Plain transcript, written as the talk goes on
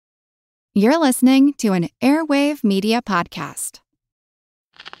You're listening to an Airwave Media Podcast.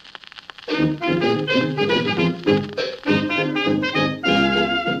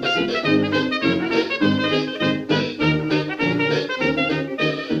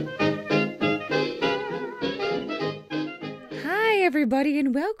 Hi everybody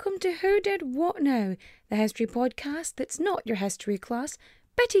and welcome to Who Did What Now, the history podcast that's not your history class,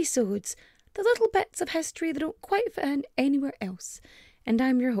 Bittisodes, the little bits of history that don't quite fit in anywhere else. And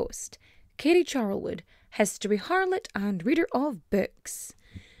I'm your host, Katie Charlwood, history harlot and reader of books.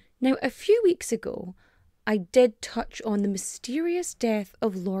 Now, a few weeks ago, I did touch on the mysterious death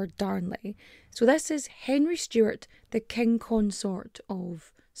of Lord Darnley. So this is Henry Stuart, the King Consort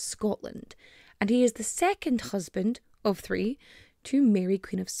of Scotland. And he is the second husband of three to Mary,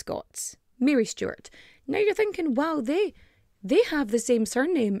 Queen of Scots, Mary Stuart. Now you're thinking, wow, they have the same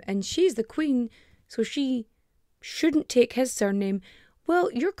surname and she's the queen, so she shouldn't take his surname. Well,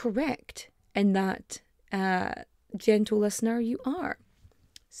 you're correct in that, gentle listener, you are.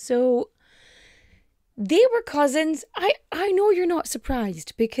 So they were cousins. I know you're not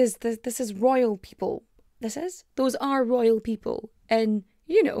surprised because this is royal people. Those are royal people in,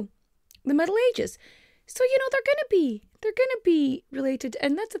 the Middle Ages. So, they're gonna be related.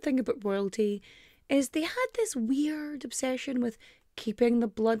 And that's the thing about royalty, is they had this weird obsession with keeping the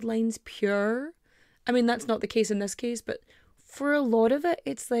bloodlines pure. I mean, that's not the case in this case, but for a lot of it,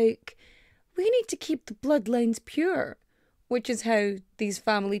 it's like, we need to keep the bloodlines pure, which is how these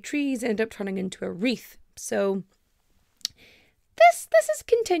family trees end up turning into a wreath. So this has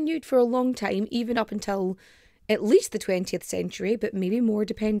continued for a long time, even up until at least the 20th century, but maybe more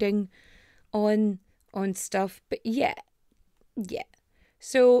depending on stuff. But yeah.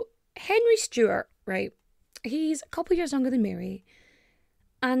 So Henry Stuart, right, he's a couple years younger than Mary,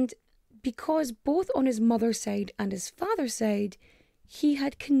 and because both on his mother's side and his father's side, he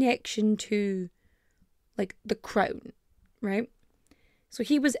had connection to, like, the crown, right? So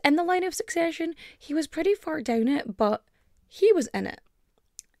he was in the line of succession. He was pretty far down it, but he was in it.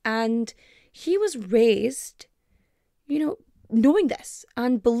 And he was raised, knowing this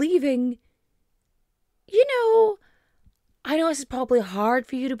and believing, I know this is probably hard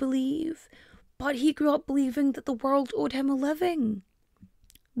for you to believe, but he grew up believing that the world owed him a living.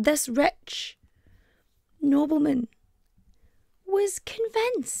 This rich nobleman was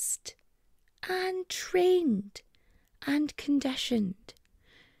convinced and trained and conditioned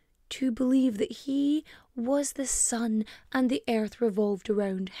to believe that he was the sun and the earth revolved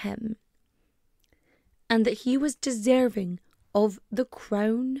around him, and that he was deserving of the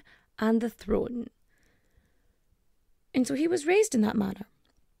crown and the throne. And so he was raised in that manner.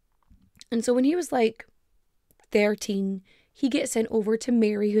 And so when he was like 13, he gets sent over to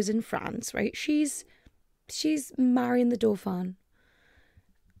Mary, who's in France, right? She's marrying the Dauphin.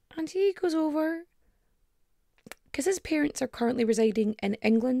 And he goes over because his parents are currently residing in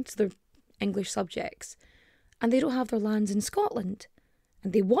England, so they're English subjects, and they don't have their lands in Scotland.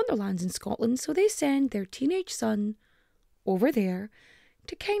 And they want their lands in Scotland, so they send their teenage son over there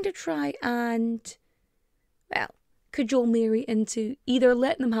to kind of try and, cajole Mary into either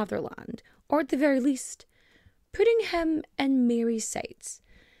letting them have their land, or at the very least, putting him in Mary's sights.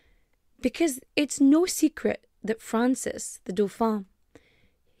 Because it's no secret that Francis, the Dauphin,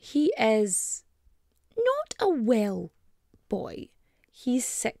 he is not a well boy. He's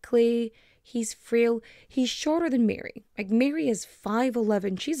sickly, he's frail, he's shorter than Mary. Like, Mary is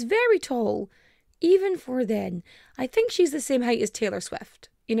 5'11", she's very tall, even for then. I think she's the same height as Taylor Swift.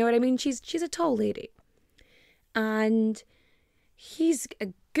 You know what I mean? She's a tall lady. And he's a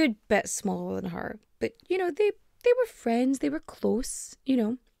good bit smaller than her. But, they were friends, they were close,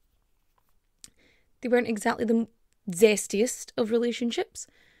 They weren't exactly the zestiest of relationships,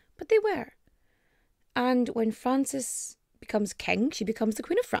 but they were. And when Frances becomes king, she becomes the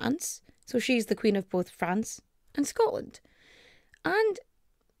Queen of France. So she's the Queen of both France and Scotland. And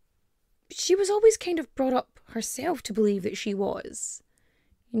she was always kind of brought up herself to believe that she was,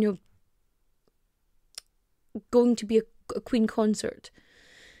 going to be a Queen Consort.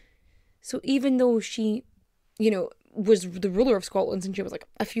 So even though she, was the ruler of Scotland since she was like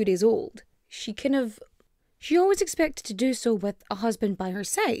a few days old, she always expected to do so with a husband by her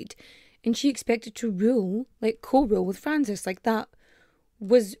side. And she expected to rule, co-rule with Francis. That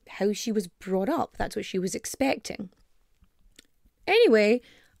was how she was brought up. That's what she was expecting. Anyway,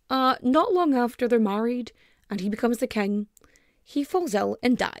 not long after they're married and he becomes the king, he falls ill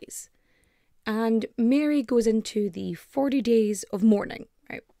and dies. And Mary goes into the 40 days of mourning,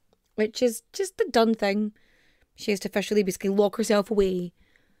 right? Which is just the done thing. She has to officially basically lock herself away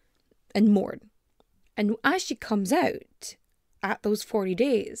and mourn. And as she comes out at those 40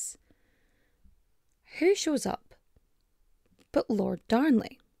 days, who shows up but Lord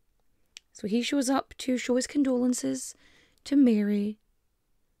Darnley? So he shows up to show his condolences to Mary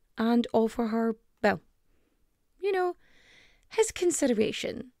and offer her, well, you know, his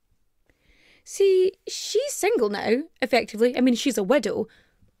consideration. See, she's single now, effectively. I mean, she's a widow,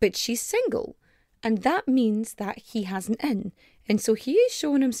 but she's single. And that means that he has an in. And so he is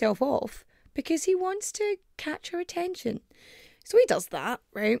showing himself off because he wants to catch her attention. So he does that,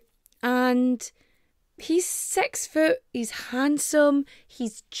 right? And he's 6 foot, he's handsome,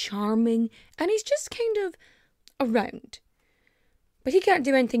 he's charming, and he's just kind of around. But he can't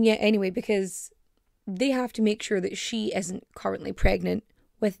do anything yet anyway because they have to make sure that she isn't currently pregnant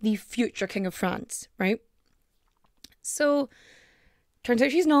with the future King of France, right? So, turns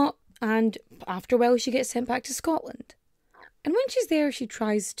out she's not, and after a while she gets sent back to Scotland. And when she's there, she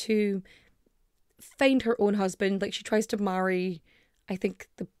tries to find her own husband, like she tries to marry, I think,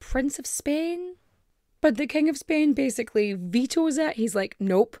 the Prince of Spain. But the King of Spain basically vetoes it. He's like,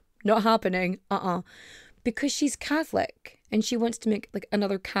 nope, not happening, because she's Catholic, and she wants to make like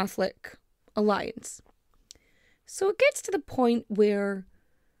another Catholic alliance. So it gets to the point where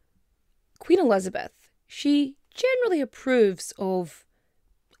Queen Elizabeth, she generally approves of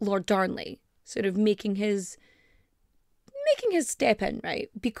Lord Darnley sort of making his step in, right?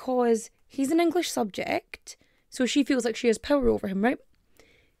 Because he's an English subject, so she feels like she has power over him, right?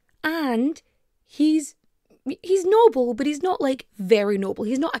 And he's noble, but he's not like very noble.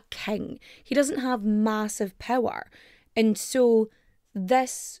 He's not a king. He doesn't have massive power. And so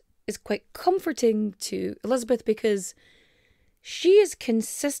this is quite comforting to Elizabeth because she is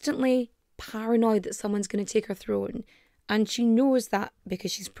consistently paranoid that someone's going to take her throne. And she knows that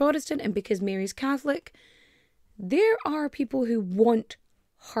because she's Protestant and because Mary's Catholic, there are people who want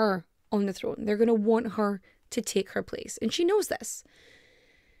her on the throne. They're going to want her to take her place. And she knows this.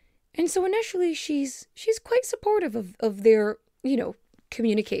 And so initially she's quite supportive of their,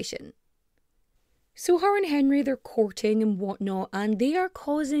 communication. So her and Henry, they're courting and whatnot, and they are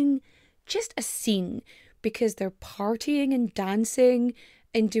causing just a scene because they're partying and dancing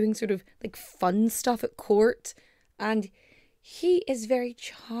and doing sort of like fun stuff at court. And he is very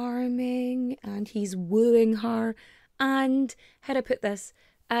charming and he's wooing her. And how do I put this?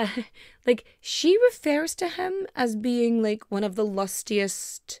 Like she refers to him as being like one of the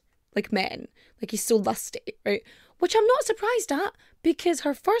lustiest like men. Like he's so lusty, right? Which I'm not surprised at because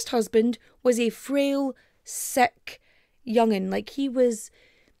her first husband was a frail, sick young'un. Like he was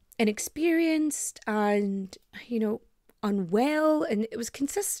inexperienced and, unwell, and it was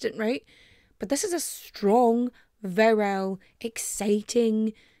consistent, right? But this is a strong, virile,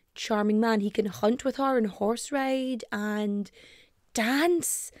 exciting, charming man. He can hunt with her and horse ride and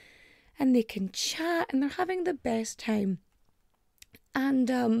dance, and they can chat, and they're having the best time.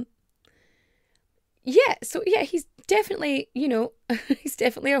 And he's definitely, he's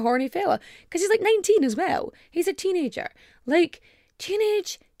definitely a horny fella because he's like 19 as well. He's a teenager. Like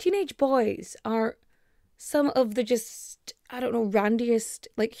teenage boys are some of the just, randiest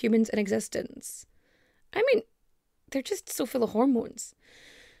like humans in existence. I mean, they're just so full of hormones.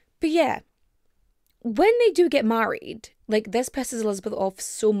 But yeah, when they do get married, like this pisses Elizabeth off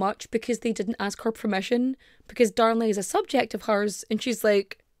so much because they didn't ask her permission, because Darnley is a subject of hers, and she's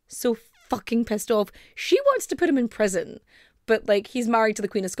like so fucking pissed off. She wants to put him in prison, but like he's married to the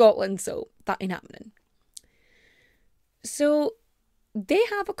Queen of Scotland, so that ain't happening. So they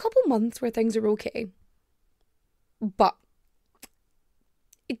have a couple months where things are okay, but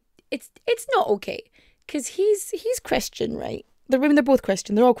it's not okay because he's Christian, right? They're both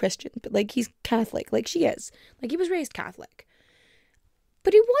Christian. They're all Christian, but like he's Catholic, like she is. Like he was raised Catholic,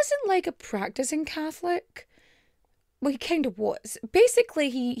 but he wasn't like a practicing Catholic. Well, he kind of was. Basically,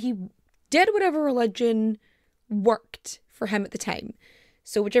 he did whatever religion worked for him at the time.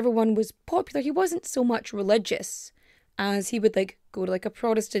 So whichever one was popular, he wasn't so much religious as he would like go to like a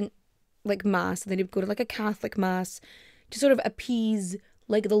Protestant like mass, and then he'd go to like a Catholic mass to sort of appease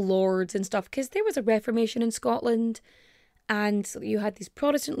like the lords and stuff, because there was a Reformation in Scotland, and so you had these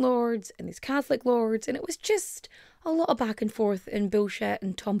Protestant lords and these Catholic lords, and it was just a lot of back and forth and bullshit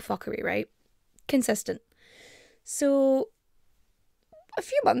and tomfuckery, right? Consistent. So a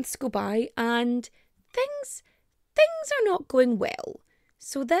few months go by and things are not going well.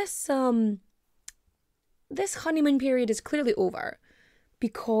 So this honeymoon period is clearly over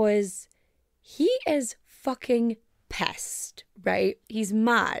because he is fucking pissed, right? He's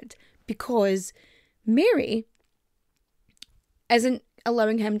mad because Mary isn't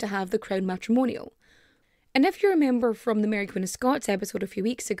allowing him to have the crown matrimonial. And if you remember from the Mary Queen of Scots episode a few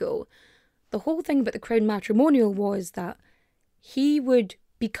weeks ago, the whole thing about the crown matrimonial was that he would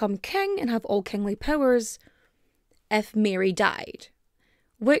become king and have all kingly powers if Mary died.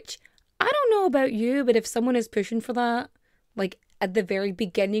 Which, I don't know about you, but if someone is pushing for that, like at the very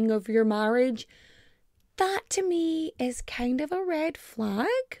beginning of your marriage, that to me is kind of a red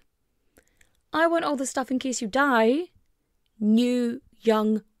flag. I want all the stuff in case you die. New,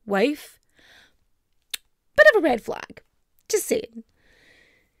 young wife. Bit of a red flag. Just saying.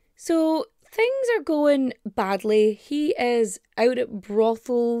 So things are going badly. He is out at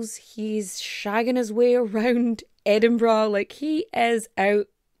brothels. He's shagging his way around Edinburgh. Like, he is out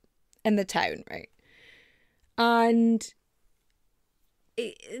in the town, right? And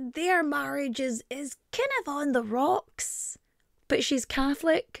their marriage is kind of on the rocks. But she's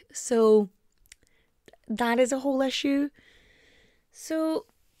Catholic, so that is a whole issue. So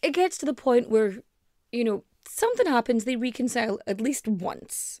it gets to the point where, you know, something happens, they reconcile at least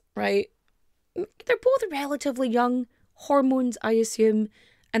once, right? They're both relatively young, hormones, I assume,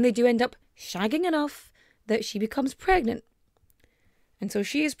 and they do end up shagging enough that she becomes pregnant. And so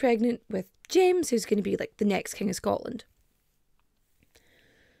she is pregnant with James, who's going to be like the next King of Scotland.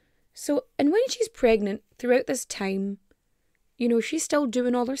 So, and when she's pregnant, throughout this time, you know, she's still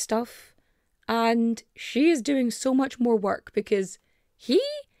doing all her stuff, and she is doing so much more work because he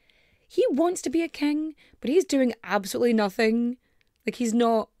wants to be a king, but he's doing absolutely nothing. Like, he's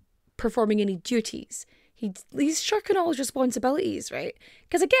not performing any duties. He's shirking all his responsibilities, right?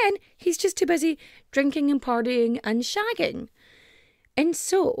 Because again, he's just too busy drinking and partying and shagging. And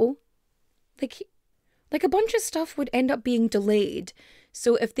so, like a bunch of stuff would end up being delayed.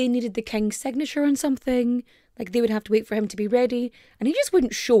 So if they needed the king's signature on something, like, they would have to wait for him to be ready, and he just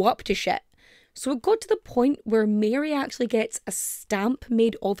wouldn't show up to shit. So it got to the point where Mary actually gets a stamp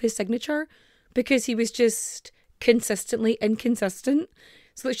made of his signature because he was just consistently inconsistent,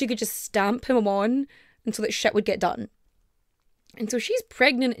 so that she could just stamp him on and so that shit would get done. And so she's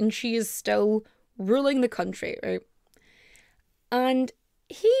pregnant and she is still ruling the country, right? And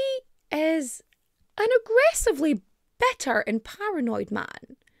he is an aggressively bitter and paranoid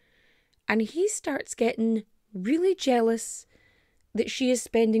man. And he starts getting really jealous that she is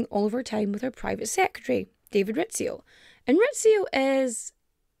spending all of her time with her private secretary, David Rizzio. And Rizzio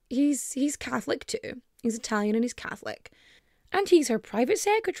he's Catholic too. He's Italian and he's Catholic. And he's her private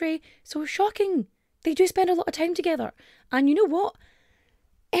secretary, so shocking. They do spend a lot of time together. And you know what?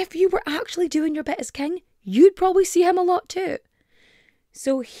 If you were actually doing your bit as king, you'd probably see him a lot too.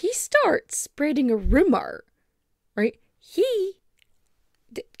 So he starts spreading a rumour, right?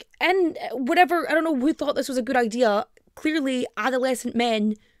 And whatever, I don't know who thought this was a good idea. Clearly, adolescent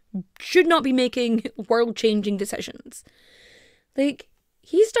men should not be making world-changing decisions. Like,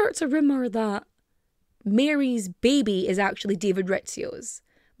 he starts a rumour that Mary's baby is actually David Rizzio's.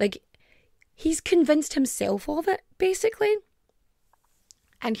 Like, he's convinced himself of it, basically.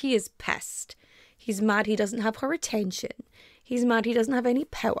 And he is pissed. He's mad he doesn't have her attention. He's mad he doesn't have any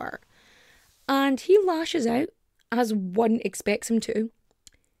power. And he lashes out, as one expects him to,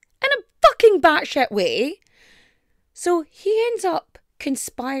 in a fucking batshit way. So he ends up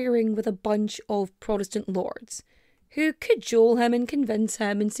conspiring with a bunch of Protestant lords who cajole him and convince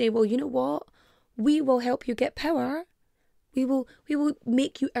him and say, well, you know what? We will help you get power. We will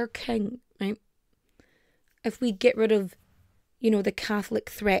make you our king, right? If we get rid of, you know, the Catholic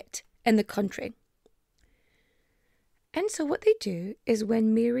threat in the country. And so what they do is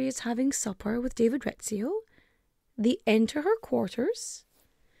when Mary is having supper with David Rizzio, they enter her quarters,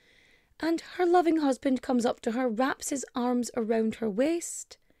 and her loving husband comes up to her, wraps his arms around her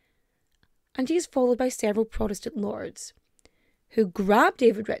waist, and he is followed by several Protestant lords who grab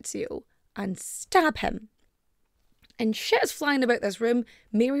David Rizzio and stab him. And shit is flying about this room.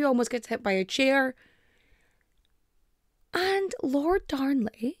 Mary almost gets hit by a chair. And Lord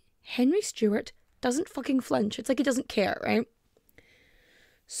Darnley, Henry Stuart, doesn't fucking flinch. It's like he doesn't care, right?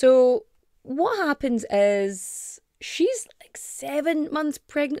 So what happens is she's like 7 months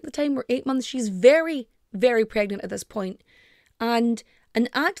pregnant at the time, or 8 months. She's very, very pregnant at this point. And an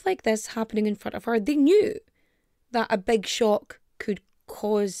act like this happening in front of her, they knew that a big shock could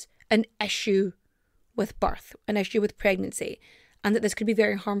cause an issue with birth, an issue with pregnancy, and that this could be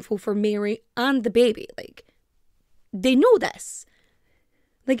very harmful for Mary and the baby. Like, they know this.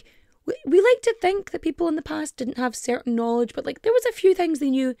 Like, we like to think that people in the past didn't have certain knowledge, but like, there was a few things they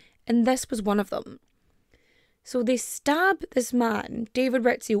knew, and this was one of them. So they stab this man, David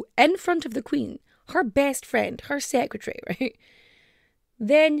Rizzio, in front of the Queen, her best friend, her secretary, right?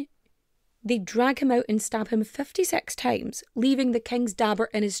 Then they drag him out and stab him 56 times, leaving the king's dagger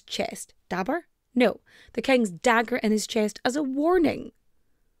in his chest. Dagger? No, the king's dagger in his chest as a warning.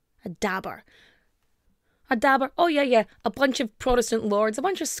 A dagger. A dabber? Oh yeah. A bunch of Protestant lords, a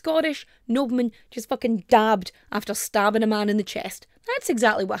bunch of Scottish noblemen just fucking dabbed after stabbing a man in the chest. That's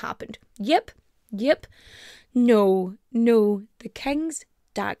exactly what happened. Yep. No. The king's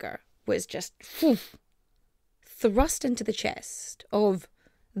dagger was just thrust into the chest of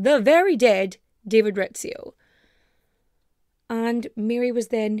the very dead David Rizzio. And Mary was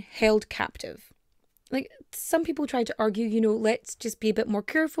then held captive. Like, some people try to argue, let's just be a bit more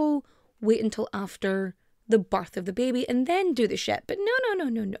careful, wait until after the birth of the baby and then do the shit. But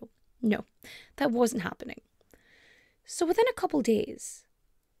no, that wasn't happening. So within a couple days,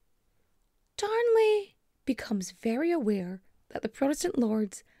 Darnley becomes very aware that the Protestant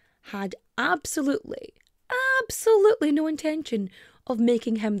lords had absolutely no intention of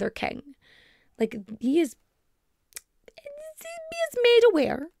making him their king. Like, he is made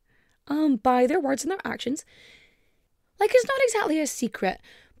aware by their words and their actions. Like, it's not exactly a secret,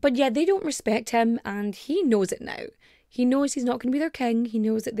 but yeah, they don't respect him, and he knows it now. He knows he's not going to be their king. He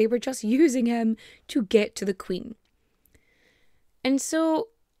knows that they were just using him to get to the queen. And so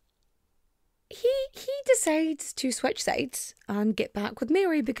he decides to switch sides and get back with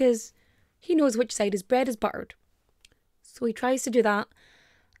Mary because he knows which side his bread is buttered. So he tries to do that,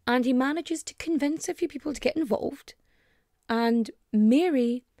 and he manages to convince a few people to get involved, and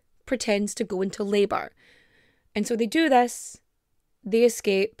Mary pretends to go into labour. And so they do this, they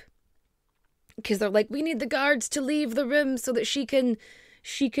escape, because they're like, we need the guards to leave the room so that she can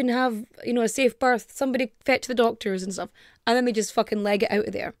have, a safe birth, somebody fetch the doctors and stuff. And then they just fucking leg it out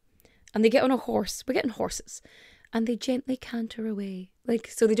of there. And they get on a horse, we're getting horses, and they gently canter away. Like,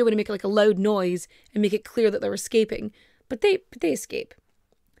 so they don't want to make like a loud noise and make it clear that they're escaping, but they escape.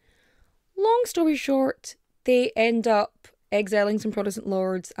 Long story short, they end up exiling some Protestant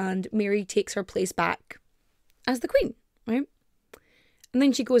lords, and Mary takes her place back as the queen, right? And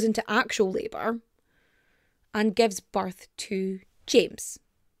then she goes into actual labour and gives birth to James.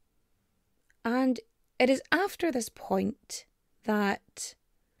 And it is after this point that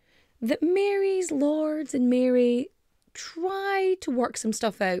Mary's lords and Mary try to work some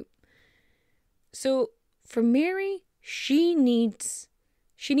stuff out. So for Mary, she needs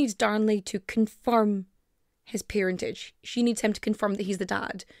Darnley to confirm his parentage. She needs him to confirm that he's the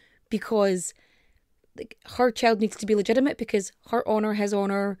dad, because like, her child needs to be legitimate, because her honour, his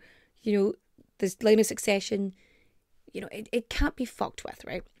honour, this line of succession, it can't be fucked with,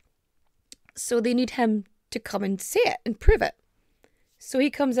 right? So they need him to come and say it and prove it. So he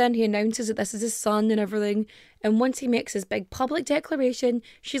comes in, he announces that this is his son and everything, and once he makes his big public declaration,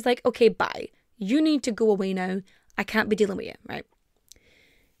 she's like, okay, bye. You need to go away now. I can't be dealing with you, right?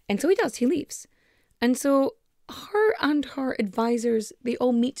 And so he does, he leaves. And so her and her advisors, they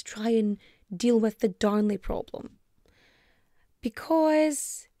all meet to try and deal with the Darnley problem,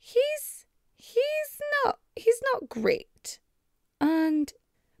 because he's not great, and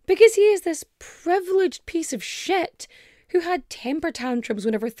because he is this privileged piece of shit who had temper tantrums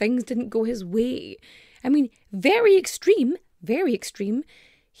whenever things didn't go his way. I mean, very extreme.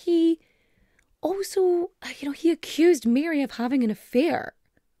 He also, he accused Mary of having an affair.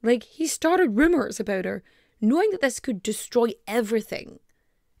 Like, he started rumours about her, knowing that this could destroy everything.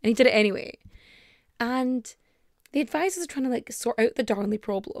 And he did it anyway. And the advisors are trying to, like, sort out the Darnley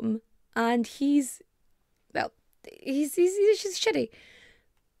problem. And he's just shitty.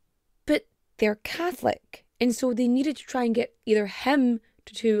 But they're Catholic. And so they needed to try and get either him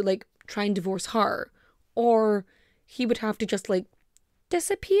to like, try and divorce her. Or he would have to just, like,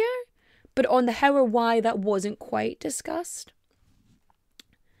 disappear. But on the how or why, that wasn't quite discussed.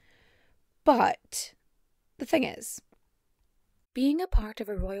 But the thing is, being a part of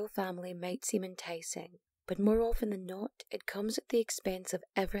a royal family might seem enticing, but more often than not, it comes at the expense of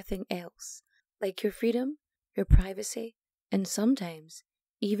everything else, like your freedom, your privacy, and sometimes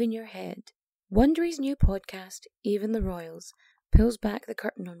even your head. Wondery's new podcast, Even the Royals, pulls back the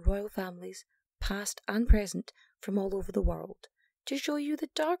curtain on royal families, past and present, from all over the world, to show you the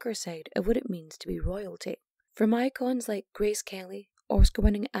darker side of what it means to be royalty. From icons like Grace Kelly,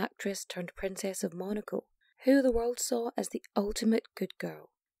 Oscar-winning actress turned Princess of Monaco, who the world saw as the ultimate good girl.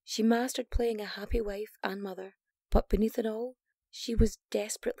 She mastered playing a happy wife and mother, but beneath it all, she was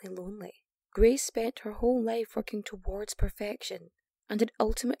desperately lonely. Grace spent her whole life working towards perfection, and it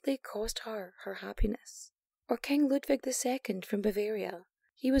ultimately cost her her happiness. Or King Ludwig II from Bavaria.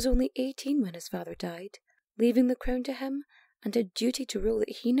 He was only 18 when his father died, leaving the crown to him and a duty to rule that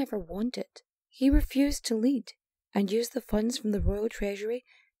he never wanted. He refused to lead, and used the funds from the royal treasury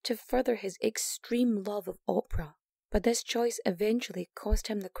to further his extreme love of opera. But this choice eventually cost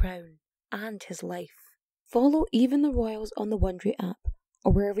him the crown and his life. Follow Even the Royals on the Wondery app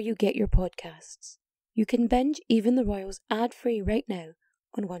or wherever you get your podcasts. You can binge Even the Royals ad-free right now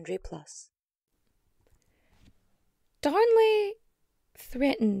on Wondery Plus. Darnley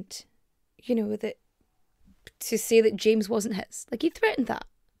threatened, to say that James wasn't his. Like, he threatened that.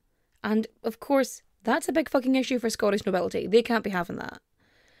 And, of course, that's a big fucking issue for Scottish nobility. They can't be having that.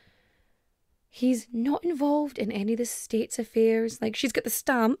 He's not involved in any of the state's affairs. Like, she's got the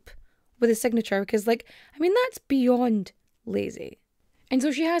stamp with his signature because, that's beyond lazy. And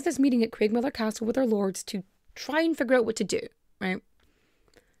so she has this meeting at Craigmillar Castle with her lords to try and figure out what to do, right?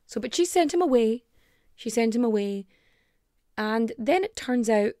 So, but she sent him away. And then it turns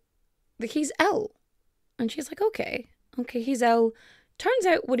out that he's ill. And she's like, okay, he's ill. Turns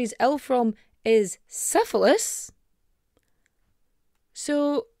out what he's ill from is syphilis.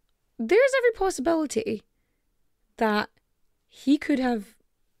 So there's every possibility that he could have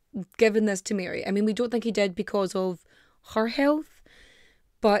given this to Mary. I mean, we don't think he did because of her health,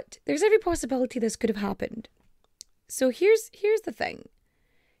 but there's every possibility this could have happened. So here's the thing.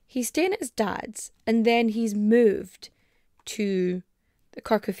 He's staying at his dad's, and then he's moved to the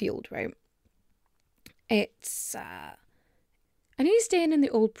Kirkfield, right? And he's staying in the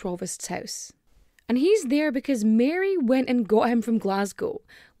old provost's house. And he's there because Mary went and got him from Glasgow.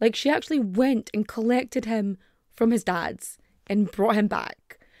 Like, she actually went and collected him from his dad's and brought him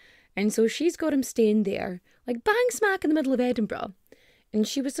back. And so she's got him staying there, like bang smack in the middle of Edinburgh. And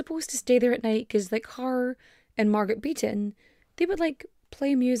she was supposed to stay there at night because, her and Margaret Beaton, they would,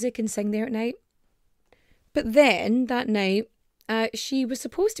 play music and sing there at night. But then, that night, she was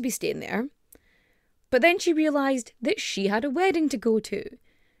supposed to be staying there. But then she realised that she had a wedding to go to.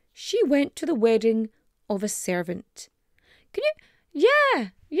 She went to the wedding of a servant. Can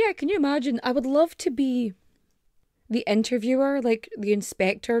you imagine? I would love to be the interviewer, the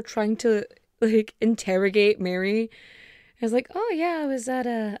inspector trying to, interrogate Mary. I was like, oh yeah,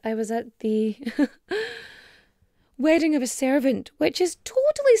 I was at the wedding of a servant, which is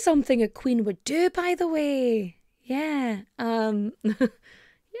totally something a queen would do, by the way. Yeah. Yeah.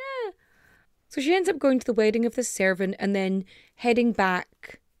 So she ends up going to the wedding of this servant and then heading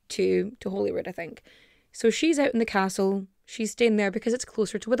back to Holyrood, I think. So she's out in the castle. She's staying there because it's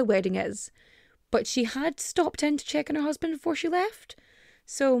closer to where the wedding is. But she had stopped in to check on her husband before she left.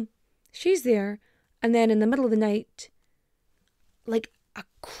 So she's there. And then in the middle of the night, a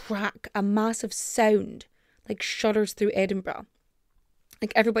crack, a massive sound, shudders through Edinburgh.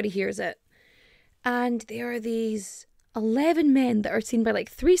 Everybody hears it. And there are these 11 men that are seen by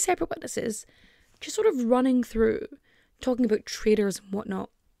 3 separate witnesses just sort of running through, talking about traitors and whatnot.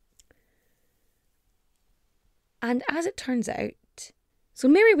 And as it turns out, so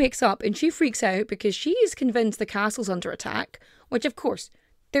Mary wakes up and she freaks out because she is convinced the castle's under attack, which of course,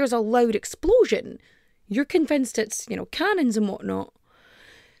 there's a loud explosion. You're convinced it's, cannons and whatnot.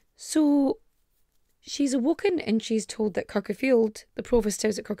 So she's awoken and she's told that Kirkfield, the provost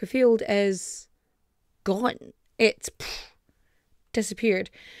house at Kirkfield, is gone. It's disappeared.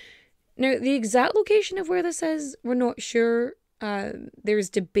 Now, the exact location of where this is, we're not sure. There's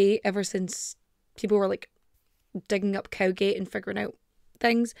debate ever since people were digging up Cowgate and figuring out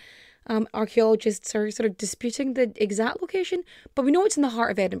things. Archaeologists are sort of disputing the exact location, but we know it's in the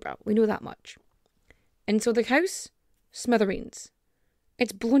heart of Edinburgh. We know that much. And so the house, smithereens.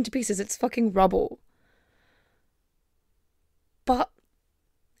 It's blown to pieces. It's fucking rubble. But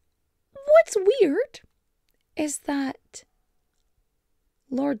what's weird is that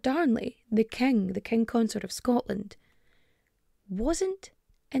Lord Darnley, the King Consort of Scotland, wasn't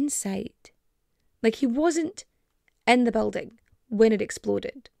inside. He wasn't in the building when it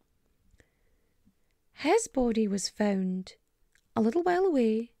exploded. His body was found a little while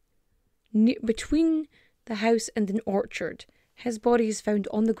away, between the house and an orchard. His body is found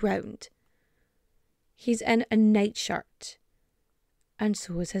on the ground. He's in a nightshirt, and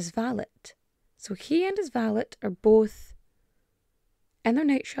so is his valet. So he and his valet are both in their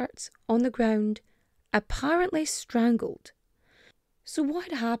nightshirts on the ground, apparently strangled. So what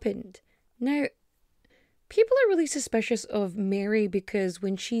had happened? Now, people are really suspicious of Mary because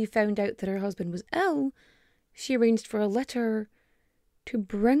when she found out that her husband was ill, she arranged for a litter to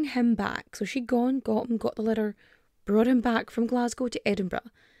bring him back. So she'd got the litter, brought him back from Glasgow to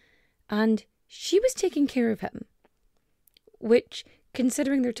Edinburgh, and she was taking care of him, which,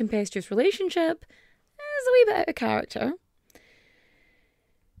 considering their tempestuous relationship, is a wee bit out of character.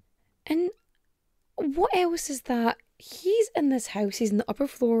 And what else is that? He's in this house, he's in the upper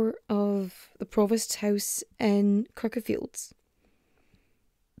floor of the provost's house in Kirkfields.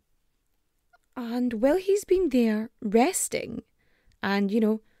 And while he's been there resting and,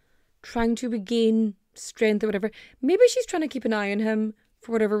 trying to regain strength or whatever, maybe she's trying to keep an eye on him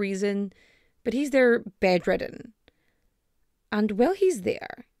for whatever reason. But he's there bedridden. And while he's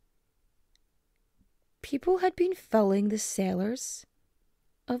there, people had been filling the cellars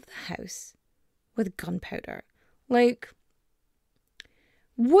of the house with gunpowder. Like,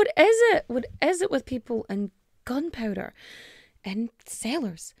 what is it? What is it with people and gunpowder in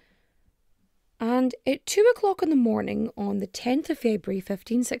cellars? And at 2 o'clock in the morning on the 10th of February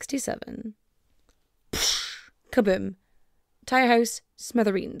 1567, kaboom, entire house,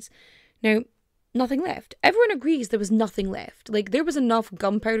 smithereens. Now, nothing left. Everyone agrees there was nothing left. Like, there was enough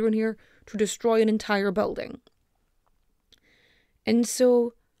gunpowder in here to destroy an entire building. And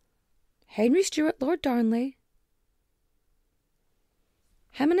so, Henry Stuart, Lord Darnley,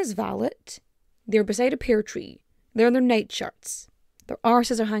 him and his valet, they're beside a pear tree. They're in their nightshirts. Their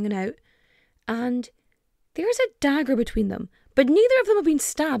arses are hanging out. And there's a dagger between them. But neither of them have been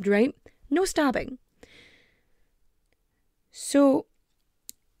stabbed, right? No stabbing. So,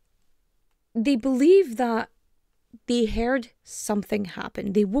 they believe that they heard something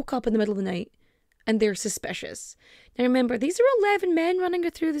happen. They woke up in the middle of the night and they're suspicious. Now remember, these are 11 men running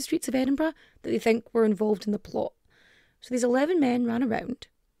through the streets of Edinburgh that they think were involved in the plot. So these 11 men ran around,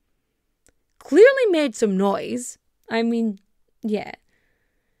 clearly made some noise. I mean, yeah.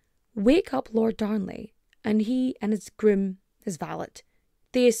 Wake up Lord Darnley, and he and his groom, his valet,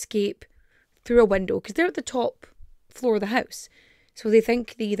 they escape through a window because they're at the top floor of the house. So they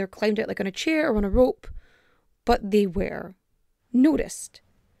think they either climbed out like on a chair or on a rope, but they were noticed.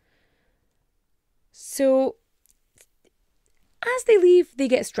 So as they leave, they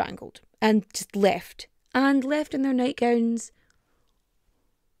get strangled and just left in their nightgowns.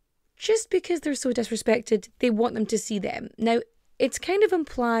 Just because they're so disrespected, they want them to see them. Now, it's kind of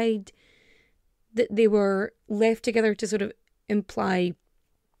implied that they were left together to sort of imply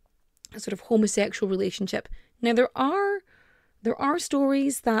a sort of homosexual relationship. Now, there are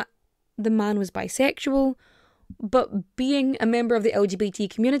stories that the man was bisexual, but being a member of the LGBT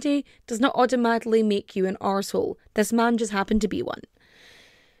community does not automatically make you an arsehole. This man just happened to be one.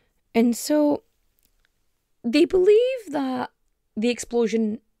 And so they believe that the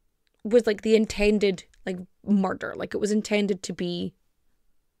explosion was like the intended like murder, like it was intended to be,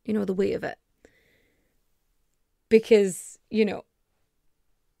 you know, the way of it. Because, you know,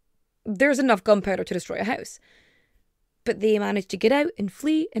 there's enough gunpowder to destroy a house. But they managed to get out and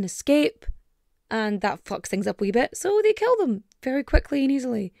flee and escape, and that fucks things up a wee bit, so they kill them very quickly and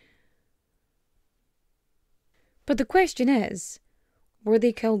easily. But the question is, were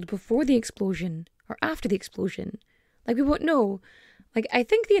they killed before the explosion or after the explosion? Like, we won't know. Like, I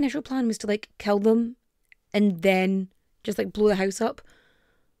think the initial plan was to, like, kill them and then just, like, blow the house up.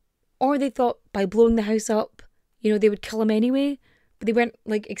 Or they thought by blowing the house up, you know, they would kill him anyway, but they weren't,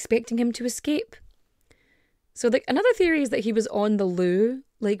 like, expecting him to escape. So, like, another theory is that he was on the loo,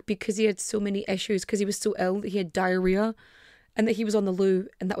 like, because he had so many issues, because he was so ill that he had diarrhea, and that he was on the loo,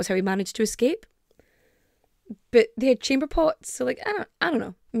 and that was how he managed to escape. But they had chamber pots, so, like, I don't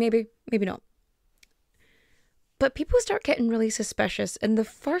know. Maybe not. But people start getting really suspicious, and the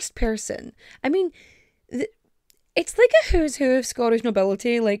first person, I mean, it's like a who's who of Scottish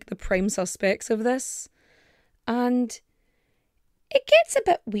nobility, like the prime suspects of this. And it gets a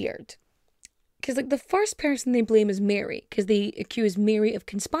bit weird. Because, like, the first person they blame is Mary, because they accuse Mary of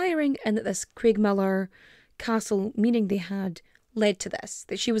conspiring and that this Craigmillar castle meeting they had led to this,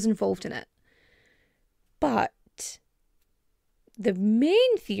 that she was involved in it. But the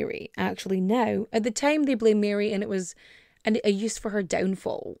main theory, actually, now, at the time they blame Mary, and it was a use for her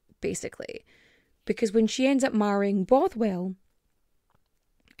downfall, basically. Because when she ends up marrying Bothwell,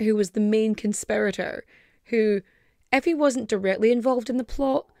 who was the main conspirator, who, if he wasn't directly involved in the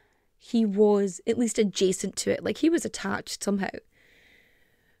plot, he was at least adjacent to it. Like, he was attached somehow.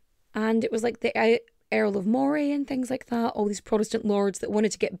 And it was like the Earl of Moray and things like that, all these Protestant lords that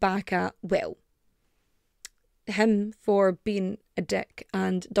wanted to get back at, well, him for being a dick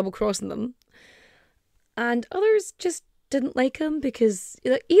and double-crossing them. And others just didn't like him because,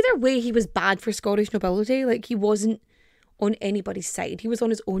 like, either way, he was bad for Scottish nobility. Like, he wasn't on anybody's side. He was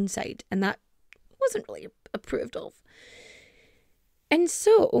on his own side, and that wasn't really approved of. And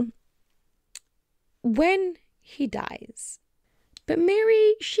so, when he dies, but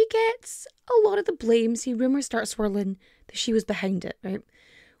Mary, she gets a lot of the blame. See, rumours start swirling that she was behind it, right?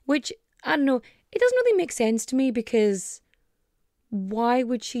 Which, I don't know, it doesn't really make sense to me, because why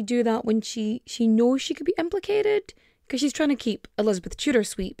would she do that when she knows she could be implicated? Because she's trying to keep Elizabeth Tudor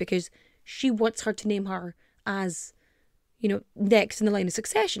sweet, because she wants her to name her as, you know, next in the line of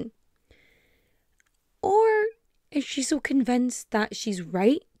succession. Or is she so convinced that she's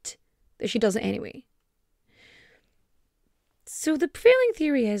right that she does it anyway? So the prevailing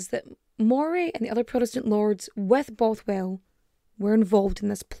theory is that Moray and the other Protestant lords with Bothwell were involved in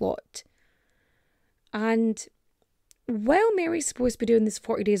this plot. And while Mary's supposed to be doing this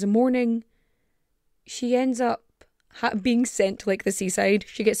 40 days of mourning, she ends up being sent to like the seaside.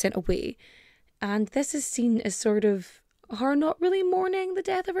 She gets sent away. And this is seen as sort of her not really mourning the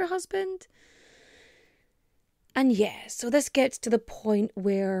death of her husband. And yeah, so this gets to the point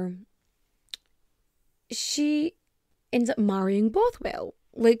where she ends up marrying Bothwell.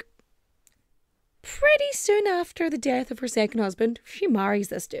 Like, pretty soon after the death of her second husband, she marries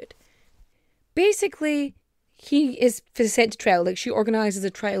this dude. Basically, he is sent to trial. Like, she organises a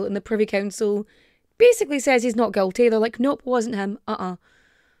trial and the Privy Council basically says he's not guilty. They're like, nope, wasn't him.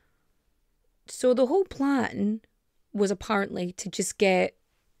 So the whole plan was apparently to just get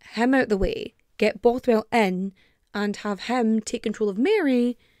him out the way, get Bothwell in, and have him take control of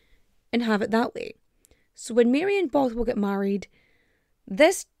Mary and have it that way. So when Mary and Bothwell get married,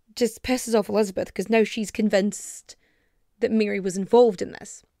 this just pisses off Elizabeth because now she's convinced that Mary was involved in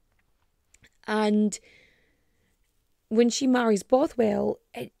this. And when she marries Bothwell,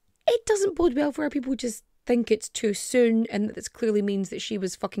 it doesn't bode well for her. People just think it's too soon and that this clearly means that she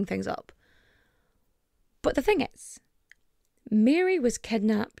was fucking things up. But the thing is, Mary was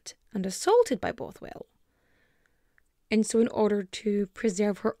kidnapped and assaulted by Bothwell. And so in order to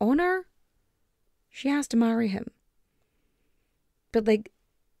preserve her honour, she has to marry him. But like,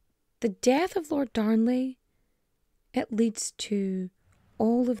 the death of Lord Darnley, it leads to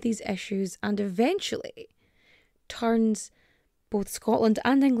all of these issues and eventually turns both Scotland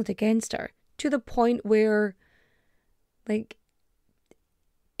and England against her to the point where, like,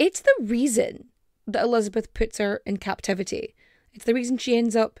 it's the reason that Elizabeth puts her in captivity. It's the reason she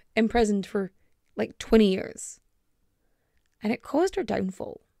ends up imprisoned for like 20 years. And it caused her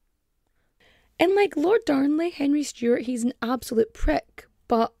downfall. And like Lord Darnley, Henry Stuart, he's an absolute prick,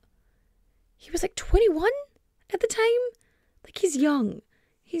 but he was like 21 at the time. Like, he's young.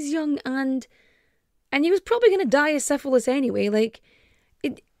 He's young and he was probably going to die of syphilis anyway. Like,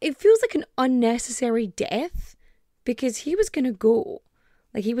 it feels like an unnecessary death because he was going to go.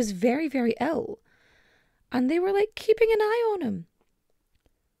 Like, he was very, very ill. And they were like keeping an eye on him.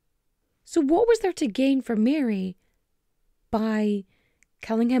 So what was there to gain for Mary by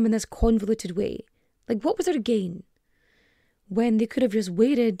killing him in this convoluted way? Like, what was there to gain? When they could have just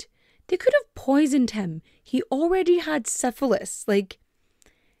waited. They could have poisoned him. He already had syphilis. Like,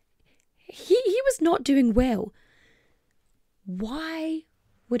 he was not doing well. Why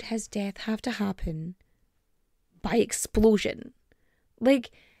would his death have to happen by explosion?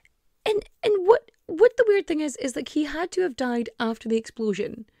 Like, and what the weird thing is like he had to have died after the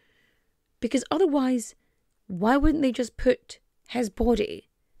explosion. Because otherwise, why wouldn't they just put his body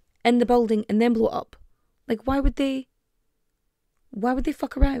in the building and then blow it up? Like, why would they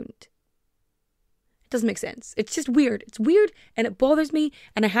fuck around? It doesn't make sense. It's just weird. It's weird and it bothers me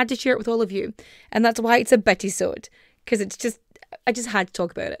and I had to share it with all of you. And that's why it's a Bittisode. Because I just had to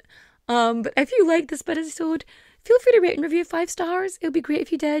talk about it. But if you like this Bittisode, feel free to rate and review 5 stars. It would be great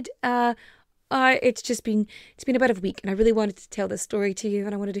if you did. It's been a bit of a week and I really wanted to tell this story to you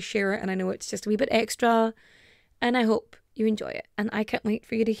and I wanted to share it and I know it's just a wee bit extra and I hope you enjoy it and I can't wait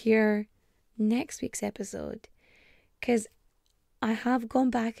for you to hear next week's episode because I have gone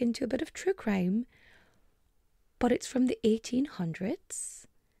back into a bit of true crime, but it's from the 1800s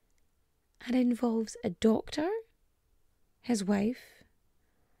and it involves a doctor, his wife,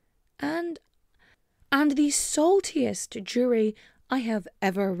 and the saltiest jury I have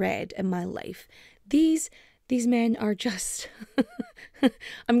ever read in my life. These men are just...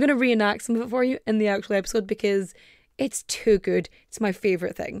 I'm going to reenact some of it for you in the actual episode because it's too good. It's my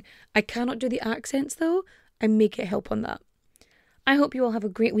favourite thing. I cannot do the accents though. I may get help on that. I hope you all have a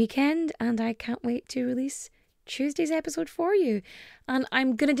great weekend and I can't wait to release Tuesday's episode for you. And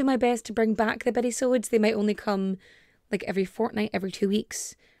I'm going to do my best to bring back the Bittisodes. They might only come like every fortnight, every 2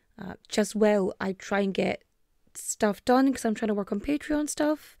 weeks. Just while I try and get stuff done because I'm trying to work on Patreon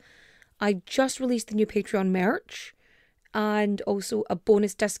stuff. I just released the new Patreon merch and also a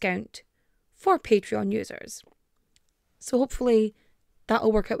bonus discount for Patreon users. So hopefully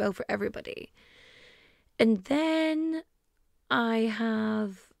that'll work out well for everybody. And then I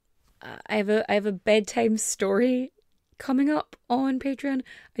have a bedtime story coming up on Patreon.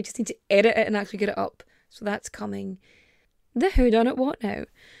 I just need to edit it and actually get it up. So that's coming. The whodunit what now?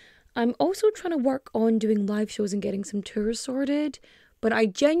 I'm also trying to work on doing live shows and getting some tours sorted, but I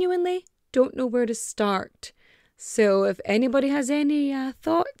genuinely don't know where to start. So if anybody has any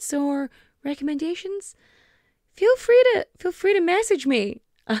thoughts or recommendations, feel free to message me.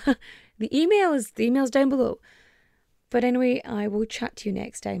 The email's down below. But anyway, I will chat to you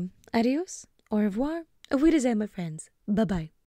next time. Adios, au revoir, auf Wiedersehen, my friends. Bye-bye.